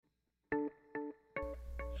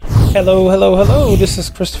Hello, hello, hello. This is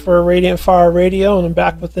Christopher Radiant Fire Radio, and I'm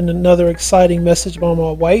back with another exciting message by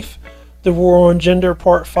my wife, The War on Gender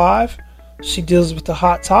Part 5. She deals with the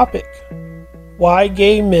hot topic: why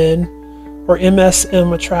gay men or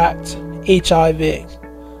MSM attract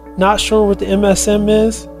HIV. Not sure what the MSM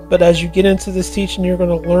is, but as you get into this teaching, you're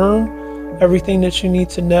going to learn everything that you need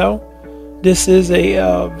to know. This is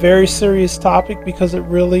a very serious topic because it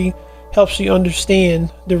really helps you understand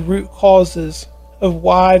the root causes of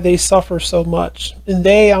why they suffer so much. And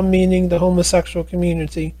they, I'm meaning the homosexual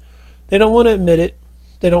community. They don't want to admit it.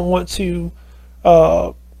 They don't want to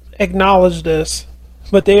acknowledge this,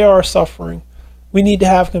 but they are suffering. We need to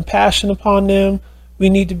have compassion upon them.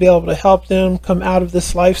 We need to be able to help them come out of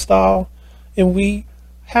this lifestyle. And we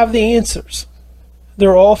have the answers.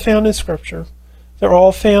 They're all found in Scripture. They're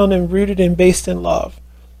all found and rooted and based in love.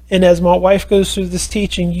 And as my wife goes through this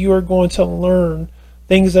teaching, you are going to learn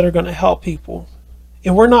things that are going to help people.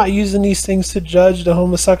 And we're not using these things to judge the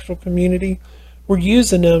homosexual community. We're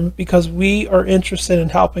using them because we are interested in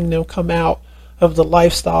helping them come out of the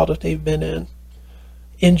lifestyle that they've been in.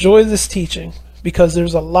 Enjoy this teaching because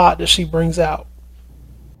there's a lot that she brings out.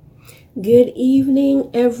 Good evening,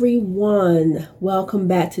 everyone. Welcome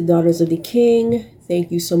back to Daughters of the King.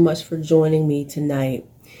 Thank you so much for joining me tonight.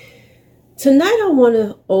 Tonight I want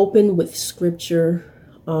to open with scripture.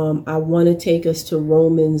 I want to take us to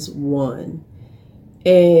Romans 1.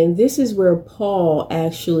 And this is where Paul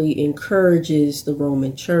actually encourages the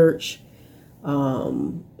Roman church.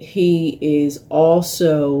 He is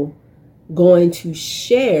also going to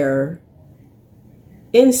share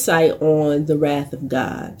insight on the wrath of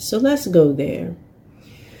God. So let's go there.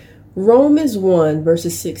 Romans 1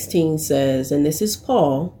 verses 16 says, and this is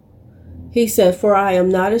Paul, he said, "For I am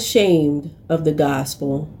not ashamed of the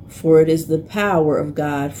gospel, for it is the power of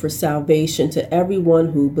God for salvation to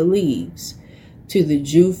everyone who believes, to the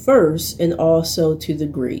Jew first and also to the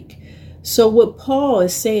Greek." So what Paul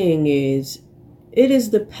is saying is, it is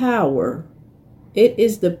the power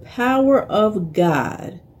of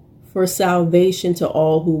God for salvation to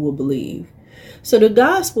all who will believe. So the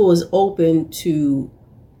gospel is open to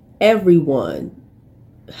everyone.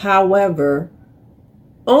 However,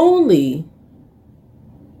 only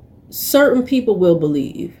certain people will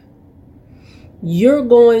believe. You're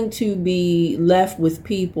going to be left with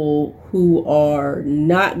people who are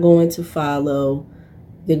not going to follow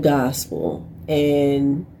the gospel.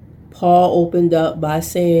 And Paul opened up by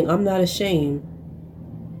saying, I'm not ashamed.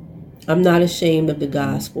 I'm not ashamed of the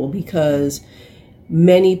gospel, because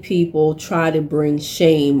many people try to bring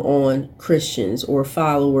shame on Christians or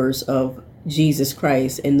followers of Jesus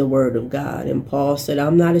Christ and the word of God. And Paul said,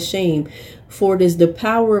 I'm not ashamed, for it is the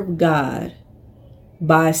power of God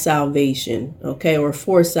by salvation, or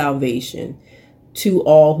for salvation to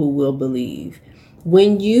all who will believe.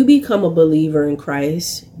 When you become a believer in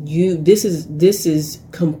Christ, this is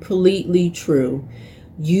completely true.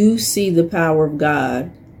 You see the power of God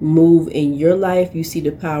move in your life. You see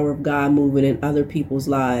the power of God moving in other people's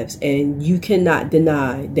lives, and you cannot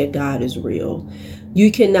deny that God is real.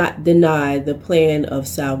 You cannot deny the plan of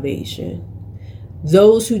salvation.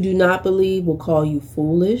 Those who do not believe will call you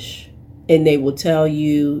foolish, and they will tell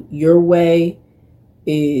you your way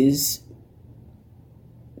is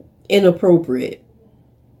inappropriate,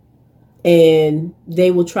 and they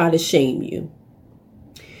will try to shame you.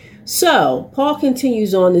 So Paul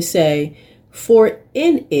continues on to say, "For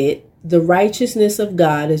in it the righteousness of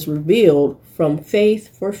God is revealed from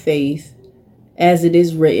faith for faith, as it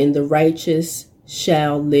is written, the righteous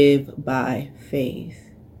shall live by faith."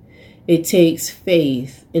 It takes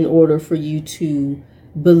faith in order for you to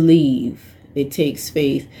believe. It takes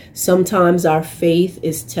faith. Sometimes our faith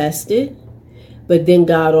is tested, but then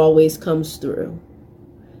God always comes through.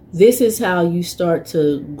 This is how you start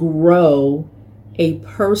to grow a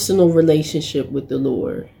personal relationship with the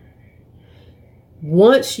Lord.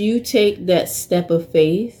 Once you take that step of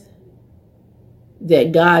faith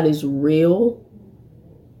that God is real,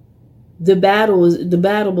 the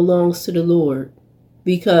battle belongs to the Lord,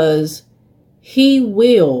 because He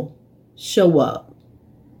will show up.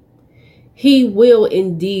 He will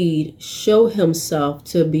indeed show Himself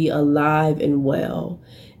to be alive and well,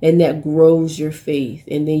 and that grows your faith.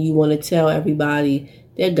 And then you want to tell everybody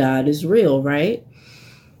that God is real, right?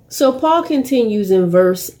 So Paul continues in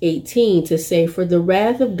verse 18 to say, "For the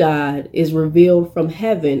wrath of God is revealed from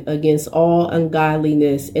heaven against all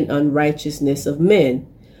ungodliness and unrighteousness of men,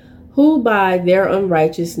 who by their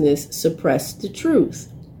unrighteousness suppress the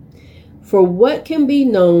truth. For what can be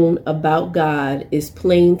known about God is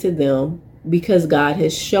plain to them, because God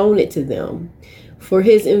has shown it to them. For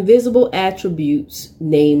His invisible attributes,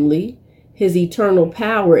 namely his eternal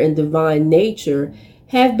power and divine nature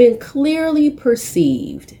have been clearly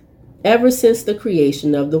perceived ever since the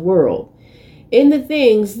creation of the world in the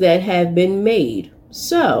things that have been made.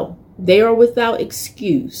 So they are without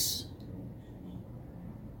excuse.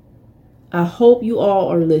 I hope you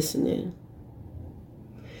all are listening,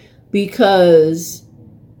 because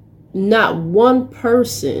not one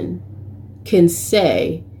person can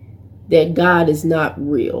say that God is not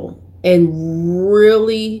real and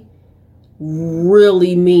really,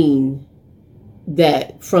 really mean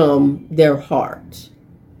that from their heart.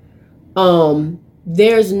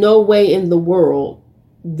 There's no way in the world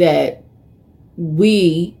that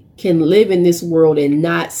we can live in this world and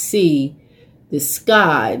not see the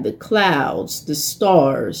sky, the clouds, the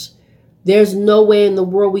stars. There's no way in the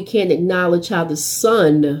world we can't acknowledge how the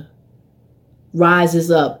sun rises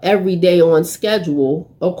up every day on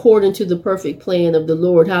schedule according to the perfect plan of the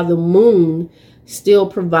Lord, how the moon still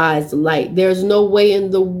provides light. There's no way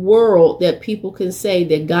in the world that people can say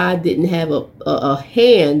that God didn't have a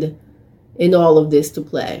hand in all of this to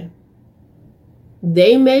play.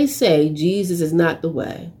 They may say Jesus is not the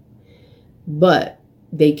way, but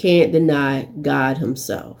they can't deny God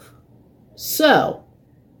himself. So,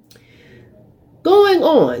 going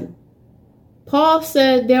on, Paul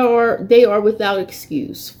said they are without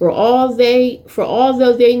excuse. For although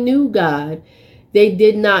they knew God, they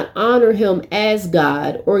did not honor him as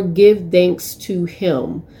God or give thanks to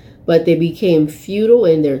him, but they became futile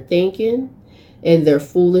in their thinking, and their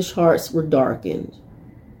foolish hearts were darkened.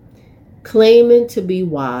 Claiming to be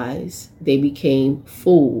wise, they became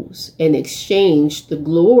fools and exchanged the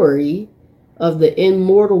glory of the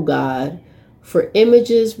immortal God for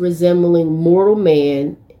images resembling mortal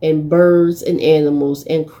man and birds and animals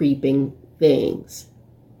and creeping things.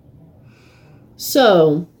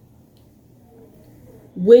 So,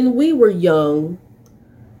 when we were young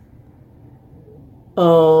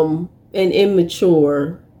and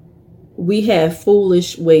immature, we had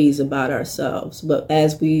foolish ways about ourselves. But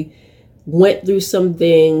as we went through some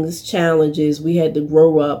things, challenges, we had to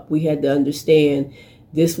grow up. We had to understand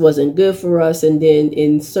this wasn't good for us. And then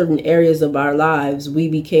in certain areas of our lives, we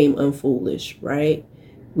became unfoolish, right?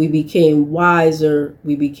 We became wiser.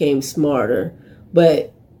 We became smarter.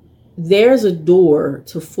 But there's a door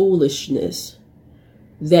to foolishness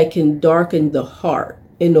that can darken the heart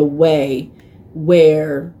in a way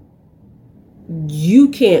where you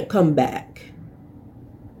can't come back.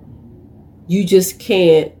 You just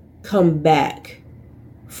can't come back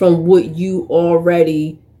from what you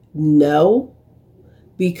already know,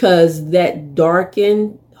 because that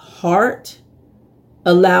darkened heart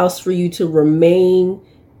allows for you to remain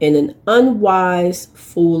in an unwise,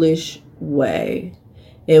 foolish way.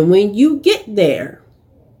 And when you get there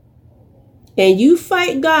and you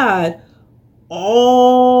fight God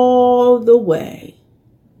all the way,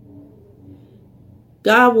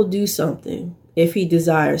 God will do something if he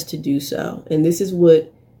desires to do so. And this is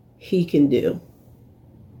what he can do.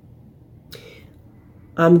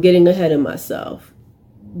 I'm getting ahead of myself.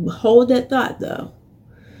 Hold that thought though.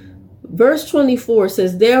 Verse 24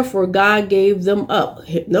 says, therefore God gave them up.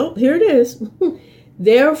 Nope, here it is.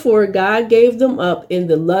 Therefore God gave them up in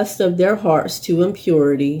the lust of their hearts to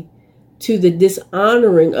impurity, to the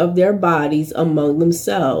dishonoring of their bodies among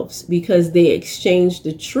themselves, because they exchanged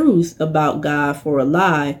the truth about God for a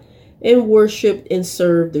lie, and worshipped and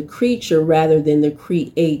served the creature rather than the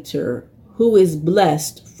Creator, who is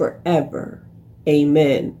blessed forever.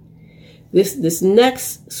 Amen. This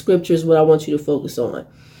next scripture is what I want you to focus on.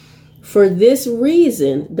 For this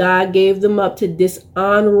reason, God gave them up to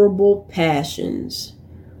dishonorable passions.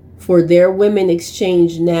 For their women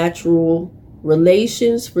exchanged natural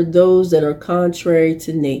relations for those that are contrary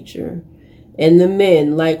to nature. And the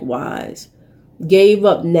men likewise gave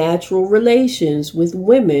up natural relations with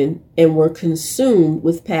women and were consumed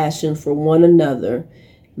with passion for one another,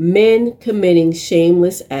 men committing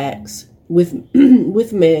shameless acts with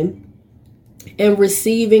men and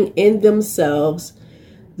receiving in themselves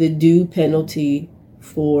the due penalty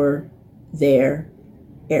for their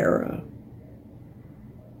error.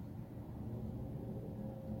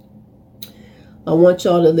 I want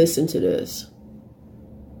y'all to listen to this.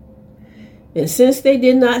 And since they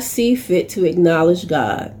did not see fit to acknowledge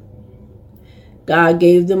God, God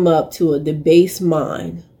gave them up to a debased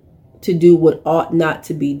mind to do what ought not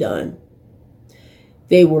to be done.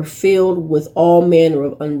 They were filled with all manner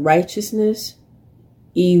of unrighteousness,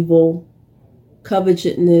 evil,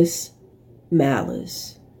 covetousness,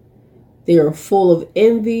 malice. They are full of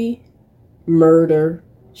envy, murder,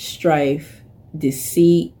 strife,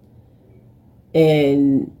 deceit,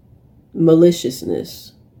 and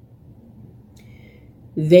maliciousness.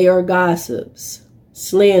 They are gossips,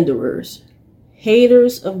 slanderers,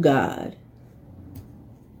 haters of God,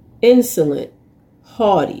 insolent,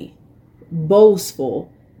 haughty,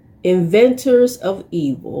 boastful, inventors of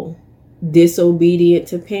evil, disobedient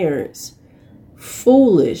to parents,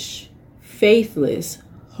 foolish, faithless,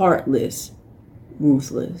 heartless,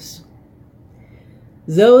 ruthless.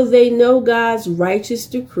 Though they know God's righteous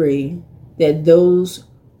decree that those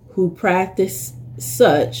who practice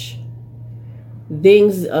such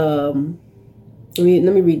things, let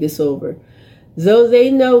me read this over. Though they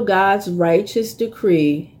know God's righteous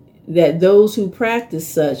decree that those who practice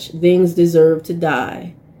such things deserve to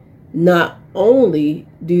die, not only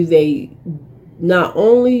do them, they not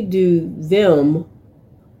only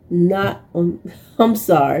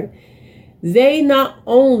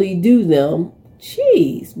do them,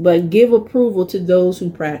 but give approval to those who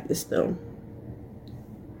practice them.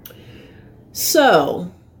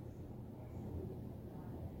 So,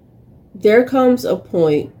 there comes a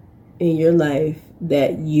point in your life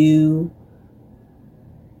that you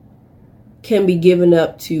can be given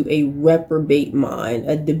up to a reprobate mind,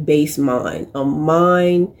 a debased mind, a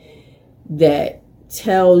mind that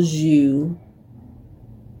tells you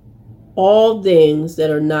all things that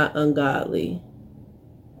are not ungodly.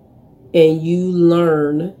 And you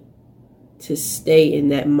learn to stay in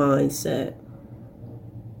that mindset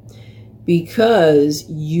because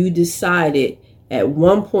you decided at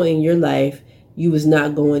one point in your life you was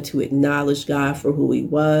not going to acknowledge God for who he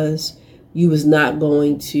was. You was not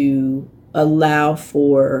going to allow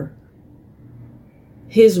for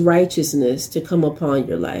his righteousness to come upon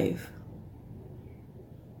your life.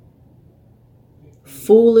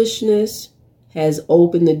 Foolishness has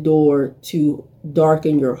opened the door to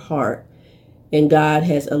darken your heart, and God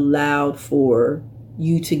has allowed for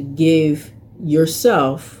you to give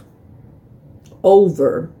yourself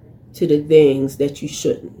over to the things that you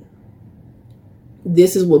shouldn't.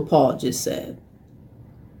 This is what Paul just said.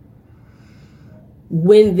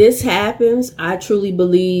 When this happens, I truly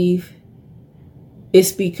believe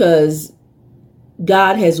it's because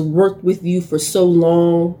God has worked with you for so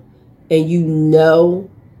long, and you know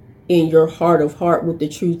in your heart of heart what the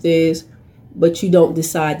truth is, but you don't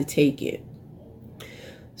decide to take it.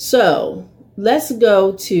 So let's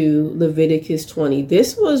go to Leviticus 20.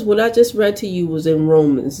 This was what I just read to you was in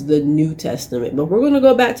Romans, the New Testament, but we're going to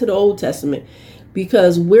go back to the Old Testament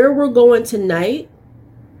because where we're going tonight,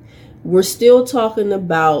 we're still talking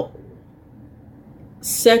about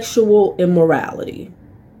sexual immorality.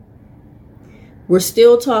 We're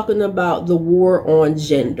still talking about the war on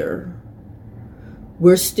gender.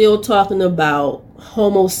 We're still talking about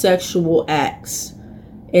homosexual acts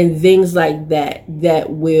and things like that that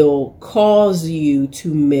will cause you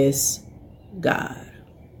to miss God.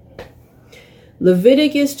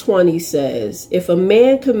 Leviticus 20 says, if a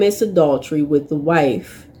man commits adultery with the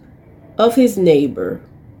wife of his neighbor,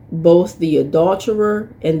 both the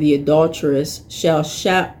adulterer and the adulteress shall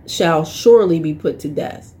surely be put to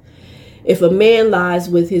death. If a man lies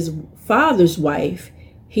with his father's wife,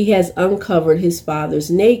 he has uncovered his father's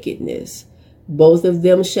nakedness. Both of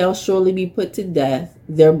them shall surely be put to death.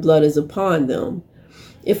 Their blood is upon them.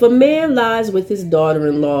 If a man lies with his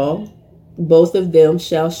daughter-in-law, both of them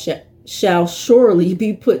shall surely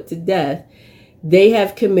be put to death. They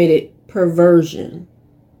have committed perversion.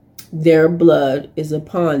 Their blood is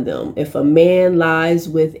upon them. If a man lies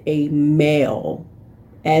with a male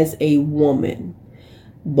as a woman,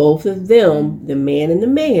 both of them, the man and the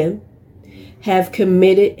man, have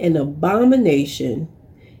committed an abomination.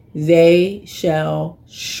 They shall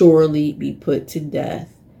surely be put to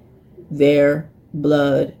death. Their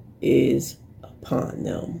blood is upon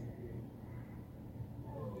them.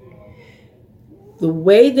 The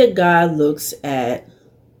way that God looks at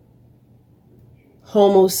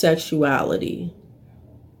homosexuality,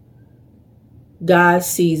 God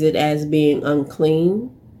sees it as being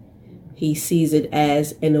unclean. He sees it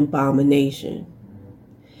as an abomination.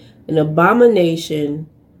 An abomination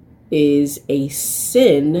is a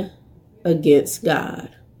sin against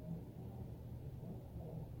God.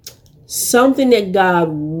 Something that God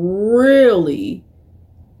really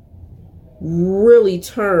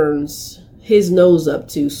turns his nose up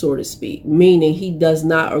to, so to speak, meaning he does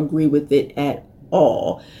not agree with it at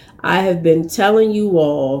all. I have been telling you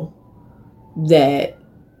all that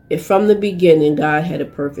if from the beginning God had a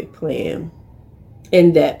perfect plan,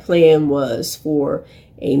 and that plan was for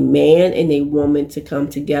a man and a woman to come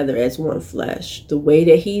together as one flesh. The way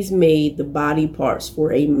that he's made the body parts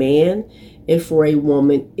for a man and for a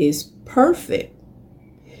woman is perfect.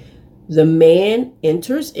 The man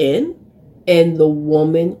enters in and the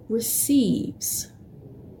woman receives.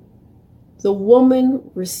 The woman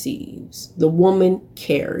receives. The woman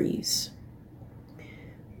carries.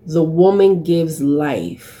 The woman gives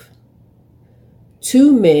life.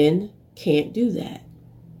 Two men can't do that.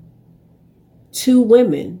 Two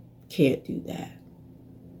women can't do that.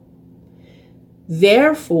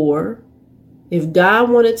 Therefore, if God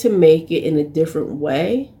wanted to make it in a different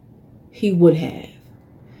way, he would have.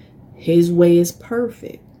 His way is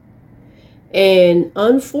perfect. And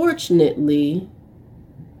unfortunately,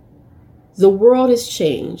 the world has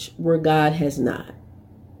changed where God has not.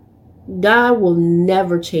 God will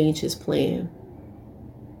never change his plan.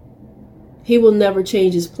 He will never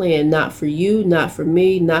change his plan, not for you, not for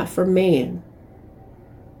me, not for man.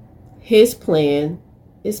 His plan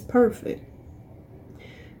is perfect.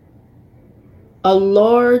 A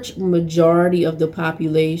large majority of the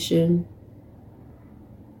population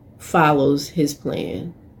follows his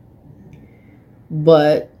plan,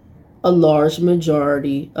 but a large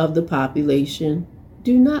majority of the population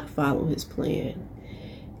do not follow his plan.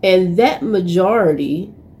 And that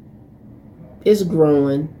majority is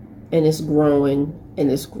growing and it's growing and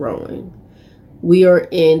it's growing. We are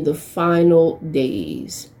in the final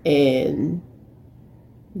days, and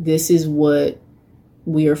this is what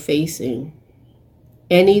we are facing.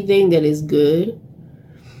 Anything that is good,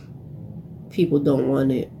 people don't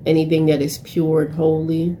want it. Anything that is pure and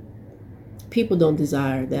holy, people don't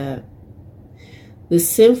desire that. The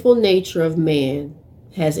sinful nature of man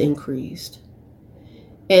has increased.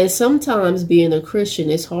 And sometimes being a Christian,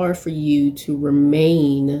 it's hard for you to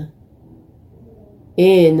remain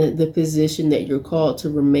in the position that you're called to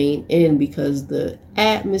remain in, because the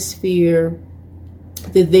atmosphere,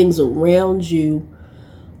 the things around you,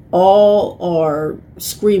 all are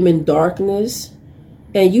screaming darkness,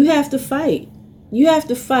 and you have to fight. You have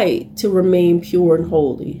to fight to remain pure and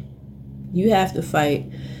holy. You have to fight.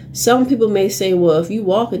 Some people may say, well, if you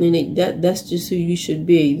walking in it, that's just who you should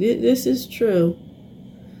be. This is true.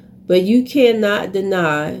 But you cannot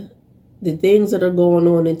deny the things that are going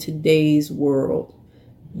on in today's world.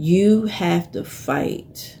 You have to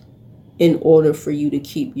fight in order for you to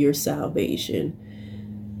keep your salvation.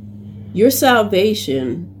 Your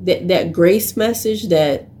salvation, that grace message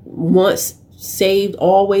that once saved,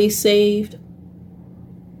 always saved,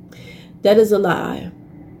 that is a lie.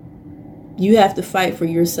 You have to fight for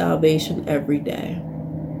your salvation every day.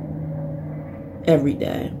 Every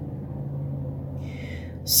day.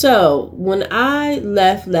 So when I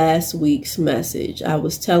left last week's message, I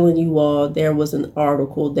was telling you all there was an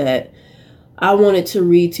article that I wanted to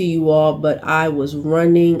read to you all, but I was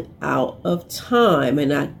running out of time,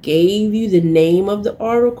 and I gave you the name of the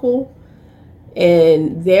article,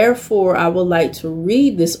 and therefore I would like to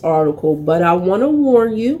read this article, but I want to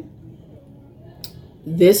warn you,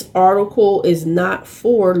 this article is not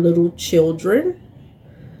for little children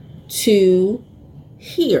to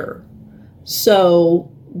hear.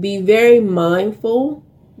 So be very mindful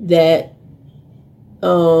that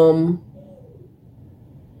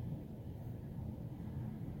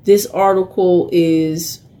this article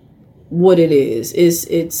is what it is.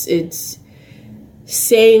 It's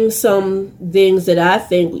saying some things that I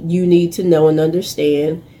think you need to know and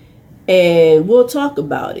understand, and we'll talk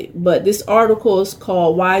about it. But this article is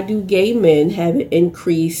called "Why Do Gay Men Have an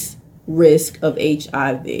Increased Risk of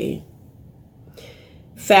HIV?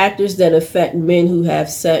 Factors that affect men who have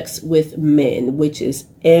sex with men," which is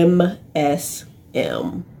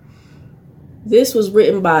MSM. This was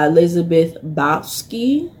written by Elizabeth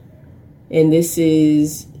Bowski, and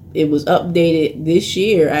it was updated this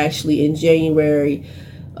year, actually, in January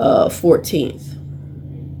 14th.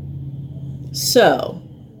 So,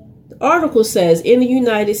 the article says, in the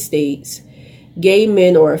United States, gay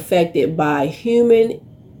men are affected by human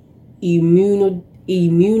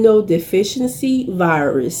immunodeficiency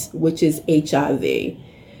virus, which is HIV,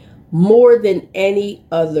 more than any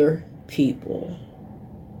other people.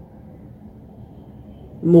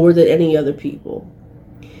 More than any other people.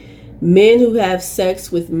 Men who have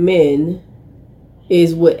sex with men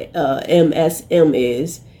is what MSM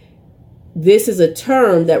is. This is a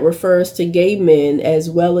term that refers to gay men as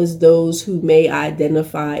well as those who may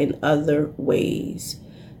identify in other ways,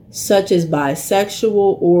 such as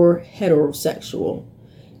bisexual or heterosexual.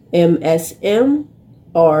 MSM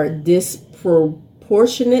are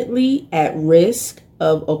disproportionately at risk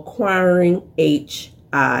of acquiring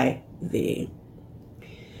HIV.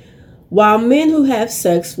 While men who have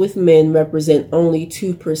sex with men represent only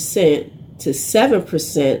 2% to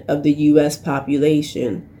 7% of the U.S.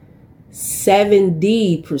 population,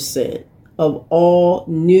 70% of all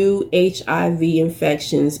new HIV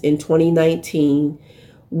infections in 2019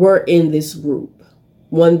 were in this group.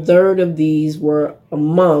 1/3 of these were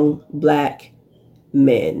among black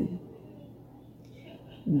men.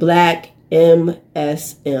 Black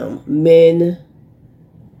MSM, men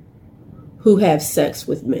who have sex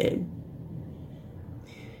with men.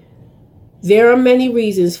 There are many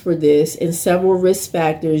reasons for this and several risk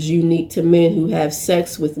factors unique to men who have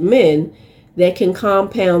sex with men that can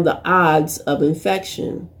compound the odds of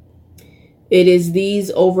infection. It is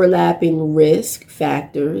these overlapping risk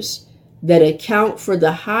factors that account for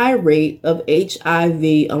the high rate of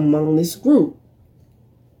HIV among this group.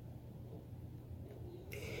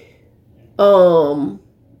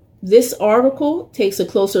 This article takes a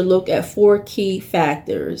closer look at 4 key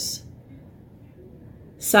factors.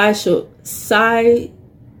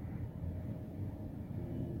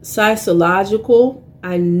 Sociological,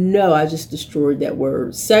 I know I just destroyed that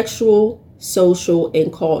word, sexual, social,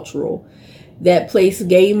 and cultural, that place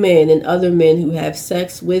gay men and other men who have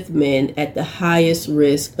sex with men at the highest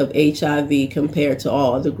risk of HIV compared to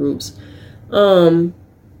all other groups.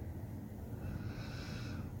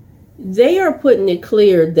 They are putting it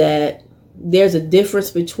clear that there's a difference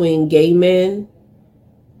between gay men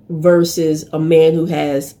versus a man who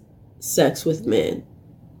has sex with men.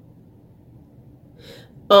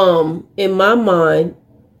 In my mind,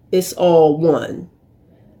 it's all one.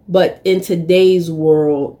 But in today's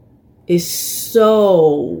world, it's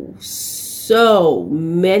so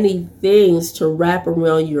many things to wrap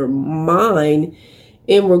around your mind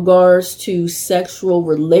in regards to sexual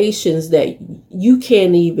relations that you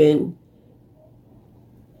can't even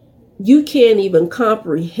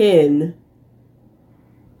comprehend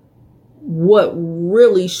what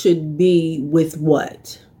really should be with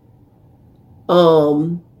what.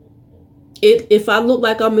 If I look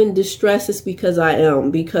like I'm in distress, it's because I am,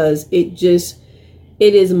 because it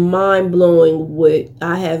is mind-blowing what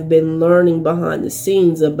I have been learning behind the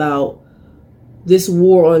scenes about this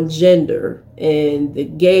war on gender and the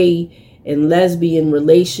gay and lesbian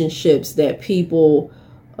relationships that people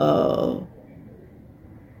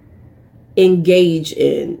engage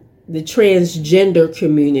in, the transgender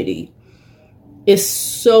community. It's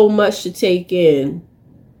so much to take in,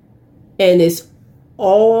 and it's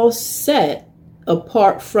all set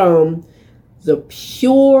apart from the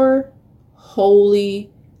pure, holy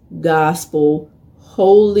gospel,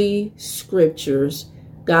 holy scriptures,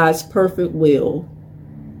 God's perfect will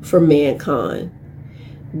for mankind.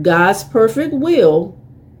 God's perfect will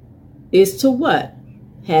is to what?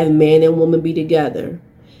 Have man and woman be together.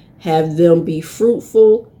 Have them be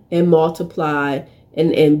fruitful and multiply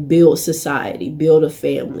and build society, build a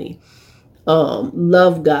family.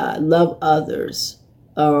 Love God, love others.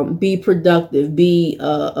 Be productive, be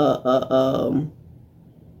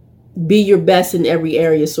your best in every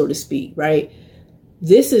area, so to speak, right?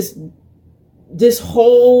 This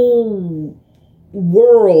whole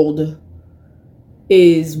world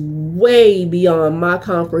is way beyond my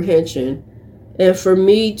comprehension. And for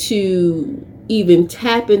me to even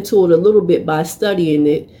tap into it a little bit by studying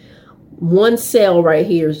it, one cell right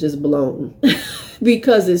here is just blown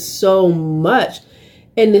because it's so much.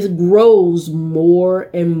 And this grows more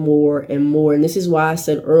and more and more. And this is why I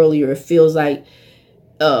said earlier, it feels like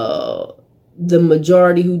the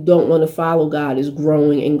majority who don't want to follow God is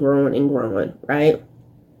growing and growing and growing, right?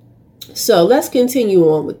 So let's continue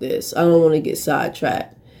on with this. I don't want to get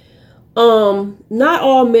sidetracked. Not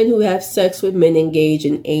all men who have sex with men engage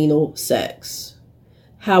in anal sex.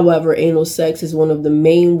 However, anal sex is one of the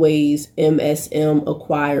main ways MSM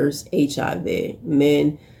acquires HIV.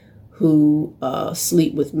 Men who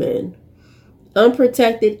sleep with men.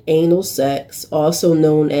 Unprotected anal sex, also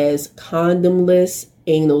known as condomless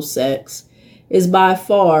anal sex, is by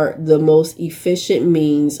far the most efficient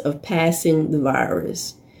means of passing the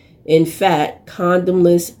virus. In fact,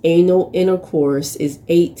 condomless anal intercourse is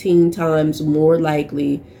 18 times more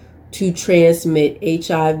likely to transmit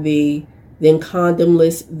HIV than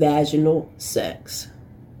condomless vaginal sex.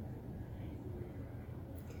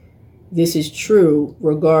 This is true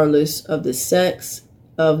regardless of the sex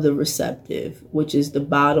of the receptive, which is the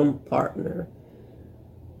bottom partner.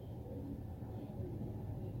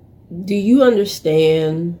 Do you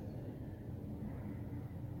understand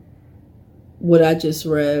what I just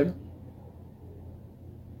read?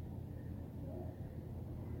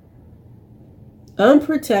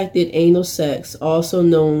 Unprotected anal sex, also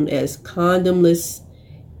known as condomless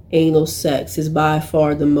anal sex, is by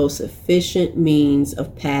far the most efficient means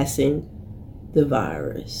of passing the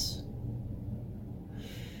virus.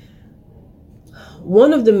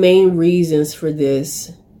 One of the main reasons for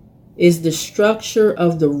this is the structure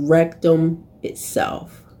of the rectum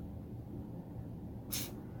itself.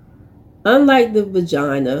 Unlike the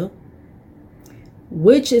vagina,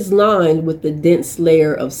 which is lined with the dense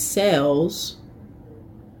layer of cells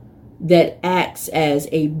that acts as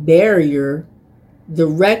a barrier, the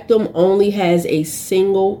rectum only has a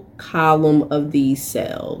single column of these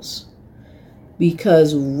cells.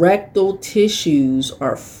 Because rectal tissues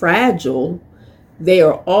are fragile, they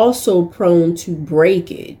are also prone to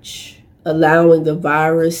breakage, allowing the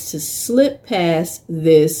virus to slip past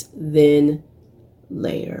this thin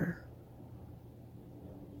layer.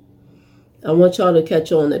 I want y'all to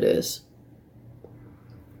catch on to this.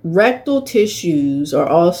 Rectal tissues are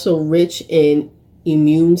also rich in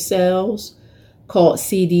immune cells called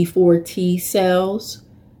CD4 T cells.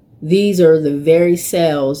 These are the very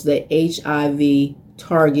cells that HIV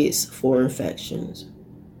targets for infections.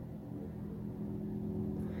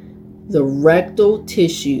 The rectal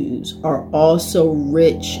tissues are also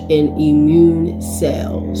rich in immune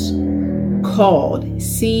cells called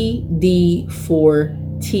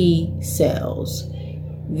CD4 T cells.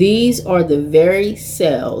 These are the very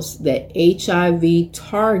cells that HIV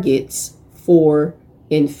targets for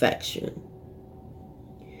infection.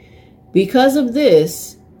 Because of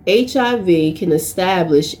this, HIV can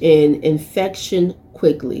establish an infection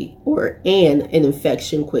quickly.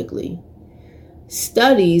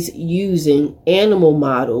 Studies using animal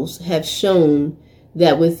models have shown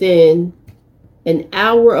that within an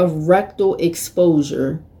hour of rectal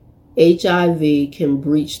exposure, HIV can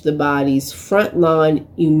breach the body's frontline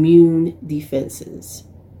immune defenses.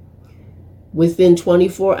 Within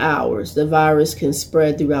 24 hours, the virus can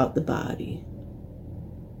spread throughout the body.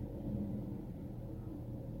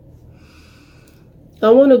 I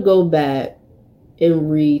want to go back and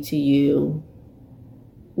read to you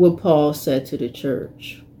what Paul said to the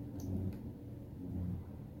church.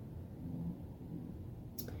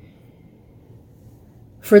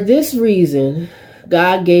 For this reason,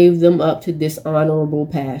 God gave them up to dishonorable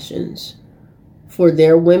passions. For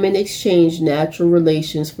their women exchanged natural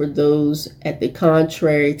relations for those at the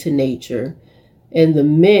contrary to nature, and the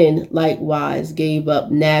men likewise gave up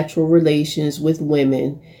natural relations with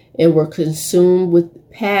women and were consumed with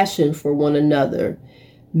passion for one another,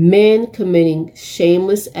 men committing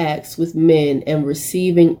shameless acts with men and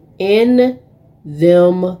receiving in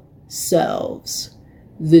themselves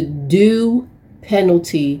the due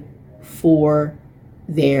penalty for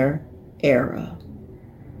their error.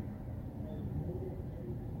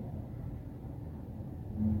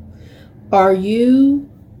 Are you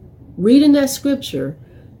reading that scripture?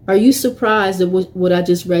 Are you surprised at what I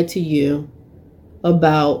just read to you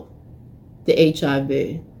about the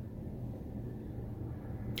HIV?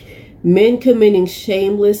 Men committing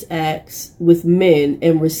shameless acts with men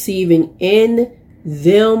and receiving in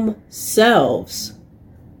themselves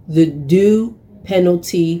the due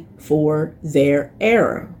penalty for their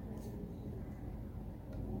error.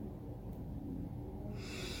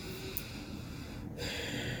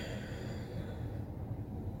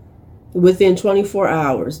 Within 24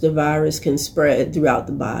 hours, the virus can spread throughout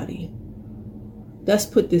the body. Let's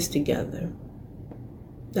put this together.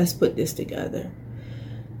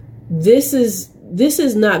 This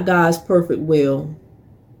is not God's perfect will.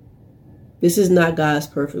 This is not God's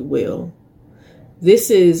perfect will.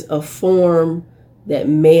 This is a form that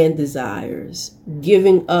man desires,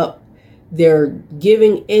 giving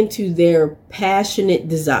into their passionate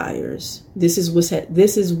desires. This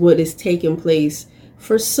is what is taking place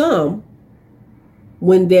for some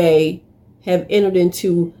when they have entered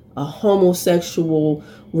into a homosexual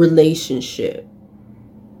relationship.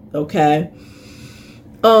 Okay.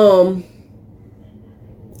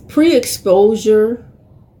 Pre-exposure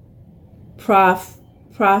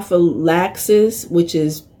prophylaxis, which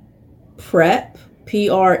is PrEP,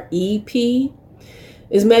 PrEP,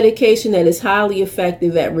 is medication that is highly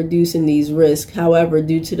effective at reducing these risks. However,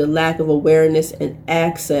 due to the lack of awareness and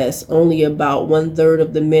access, only about 1/3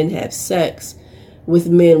 of the men have sex with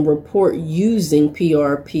men report using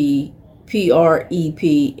PrEP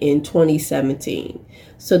in 2017.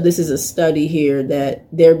 So this is a study here that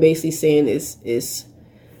they're basically saying is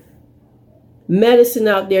medicine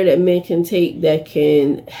out there that men can take that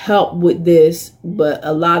can help with this, but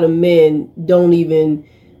a lot of men don't even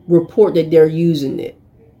report that they're using it.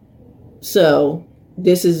 So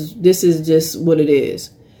this is just what it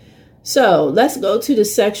is. So let's go to the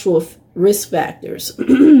sexual risk factors.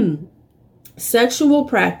 Sexual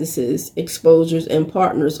practices, exposures, and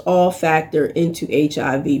partners all factor into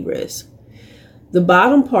HIV risk. The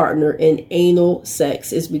bottom partner in anal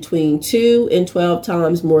sex is between 2 and 12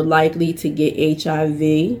 times more likely to get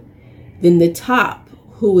HIV than the top,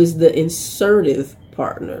 who is the insertive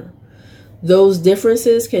partner. Those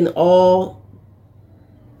differences can all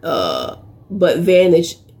but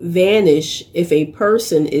vanish vanish if a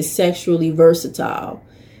person is sexually versatile,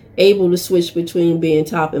 able to switch between being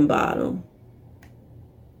top and bottom.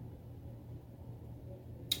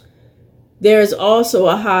 There is also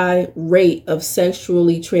a high rate of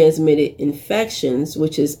sexually transmitted infections,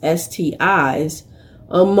 which is STIs,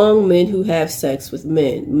 among men who have sex with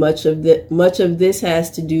men. Much of this has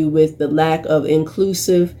to do with the lack of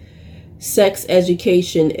inclusive sex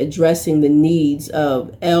education addressing the needs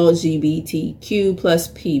of LGBTQ plus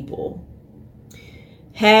people.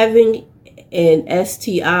 Having an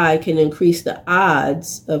STI can increase the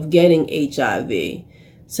odds of getting HIV.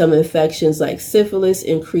 Some infections like syphilis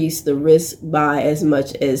increase the risk by as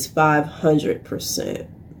much as 500%.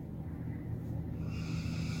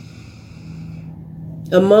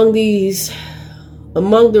 Among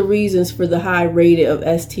the reasons for the high rate of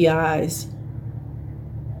STIs,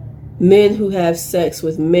 men who have sex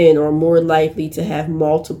with men are more likely to have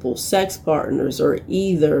multiple sex partners or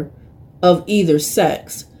of either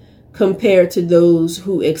sex compared to those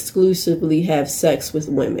who exclusively have sex with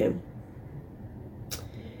women.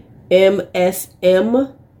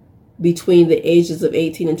 MSM between the ages of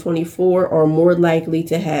 18 and 24 are more likely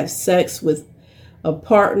to have sex with a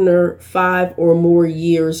partner 5 or more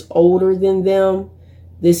years older than them.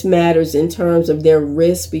 This matters in terms of their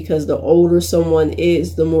risk because the older someone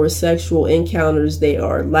is, the more sexual encounters they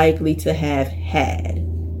are likely to have had.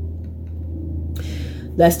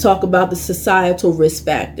 Let's talk about the societal risk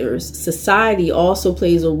factors. Society also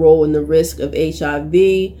plays a role in the risk of HIV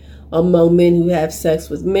among men who have sex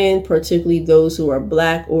with men, particularly those who are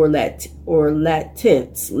Black or Latino.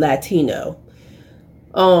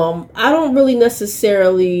 I don't really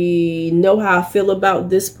necessarily know how I feel about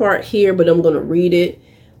this part here, but I'm going to read it.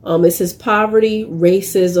 It says poverty,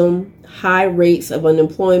 racism, high rates of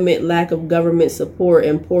unemployment, lack of government support,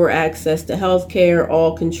 and poor access to health care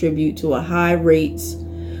all contribute to a high rates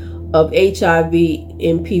of HIV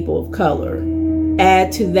in people of color.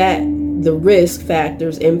 Add to that the risk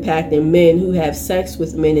factors impacting men who have sex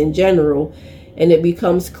with men in general, and it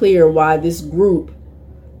becomes clear why this group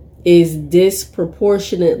is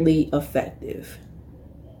disproportionately affected.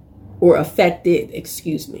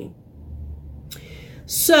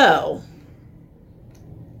 So,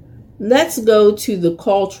 let's go to the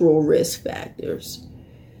cultural risk factors.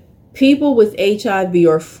 People with HIV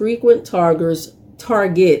are frequent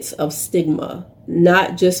targets of stigma,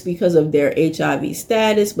 not just because of their HIV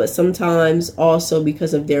status, but sometimes also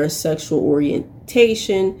because of their sexual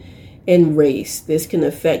orientation and race. This can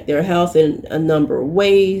affect their health in a number of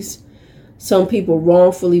ways. Some people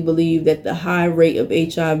wrongfully believe that the high rate of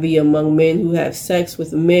HIV among men who have sex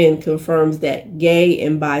with men confirms that gay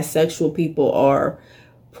and bisexual people are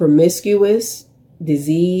promiscuous,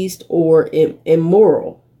 diseased, or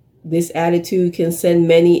immoral. This attitude can send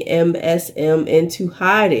many MSM into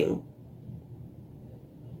hiding.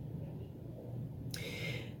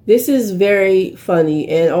 This is very funny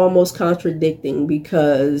and almost contradicting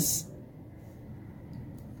because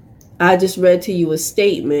I just read to you a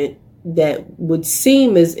statement that would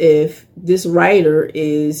seem as if this writer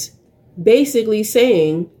is basically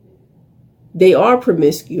saying they are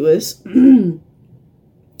promiscuous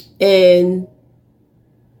and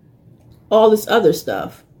all this other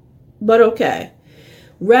stuff. But okay.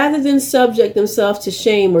 Rather than subject themselves to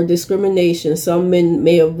shame or discrimination, some men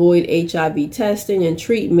may avoid HIV testing and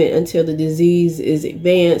treatment until the disease is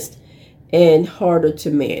advanced and harder to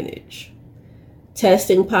manage.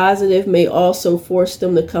 Testing positive may also force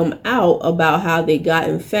them to come out about how they got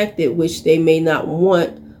infected, which they may not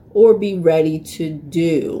want or be ready to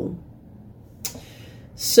do.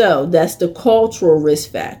 So that's the cultural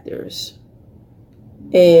risk factors.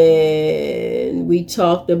 And we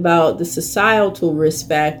talked about the societal risk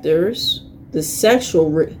factors, the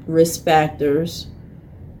sexual risk factors,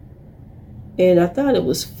 and I thought it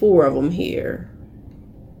was 4 of them here.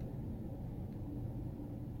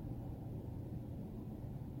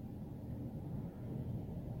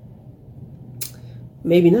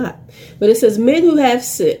 Maybe not, but it says men who have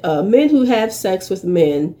sex with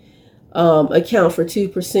men account for 2%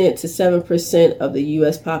 to 7% of the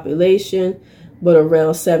U.S. population, but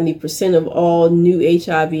around 70% of all new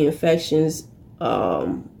HIV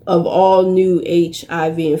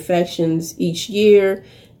infections each year.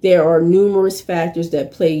 There are numerous factors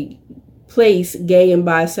that place gay and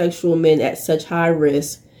bisexual men at such high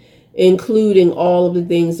risk, including all of the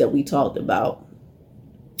things that we talked about.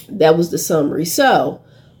 That was the summary. So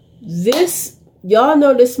y'all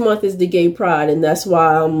know this month is the Gay Pride, and that's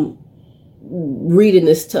why I'm reading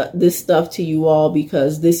this stuff to you all,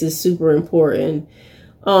 because this is super important.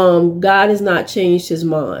 God has not changed his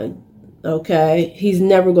mind. Okay, he's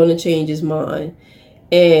never going to change his mind.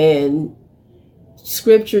 And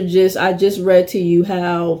scripture I just read to you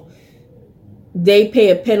how they pay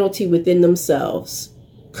a penalty within themselves.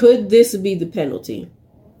 Could this be the penalty?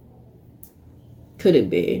 Could it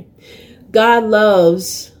be? God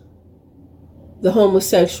loves the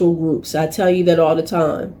homosexual groups. I tell you that all the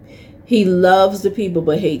time. He loves the people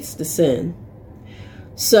but hates the sin.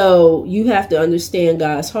 So you have to understand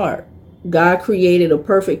God's heart. God created a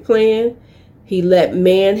perfect plan. He let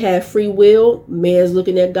man have free will. Man's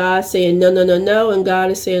looking at God saying, no, no, no, no. And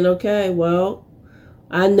God is saying, okay, well,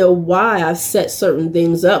 I know why I've set certain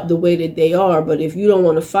things up the way that they are. But if you don't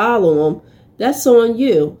want to follow them, that's on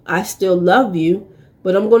you. I still love you,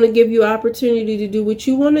 but I'm going to give you opportunity to do what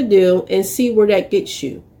you want to do and see where that gets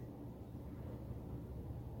you.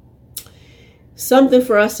 Something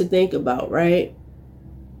for us to think about, right?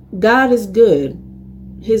 God is good.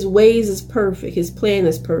 His ways is perfect. His plan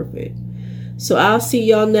is perfect. So I'll see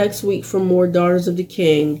y'all next week for more Daughters of the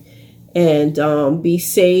King. And be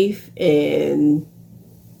safe and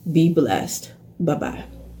be blessed. Bye-bye.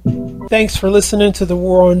 Thanks for listening to the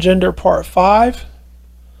War on Gender Part 5.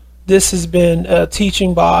 This has been a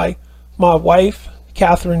teaching by my wife,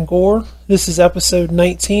 Catherine Gore. This is episode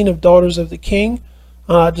 19 of Daughters of the King.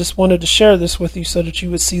 I just wanted to share this with you so that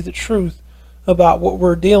you would see the truth about what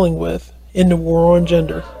we're dealing with in the war on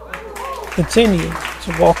gender. Continue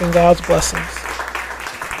to walk in God's blessings.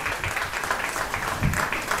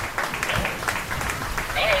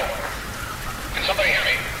 Hello? Can somebody hear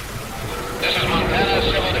me? This is Montana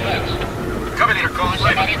Civil Defense. Cover leader calling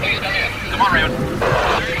Raven. Somebody please come in. Come on, Raven.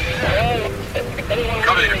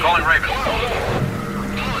 Cover leader calling Raven.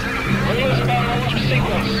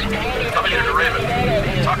 Cover leader to Raven.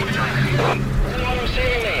 Talk to me, John.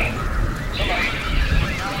 Somebody.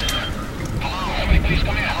 Somebody please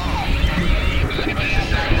come in. Is anybody out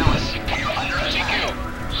there? Alice, you're under CQ.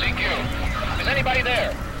 CQ. Is anybody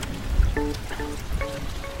there?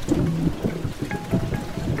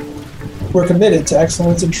 We're committed to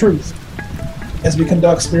excellence and truth as we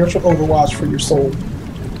conduct spiritual overwatch for your soul.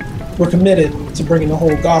 We're committed to bringing the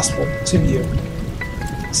whole gospel to you.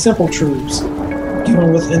 Simple truths,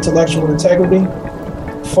 given with intellectual integrity,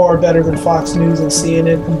 far better than Fox News and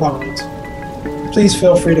CNN combined. Please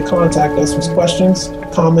feel free to contact us with questions,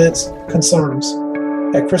 comments, concerns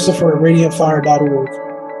at Christopher@radiantfire.org.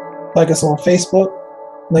 Like us on Facebook,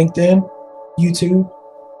 LinkedIn, YouTube,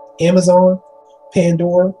 Amazon,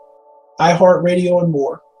 Pandora, iHeartRadio, and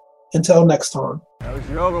more. Until next time. That was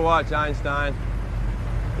your Overwatch, Einstein.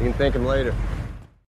 You can thank him later.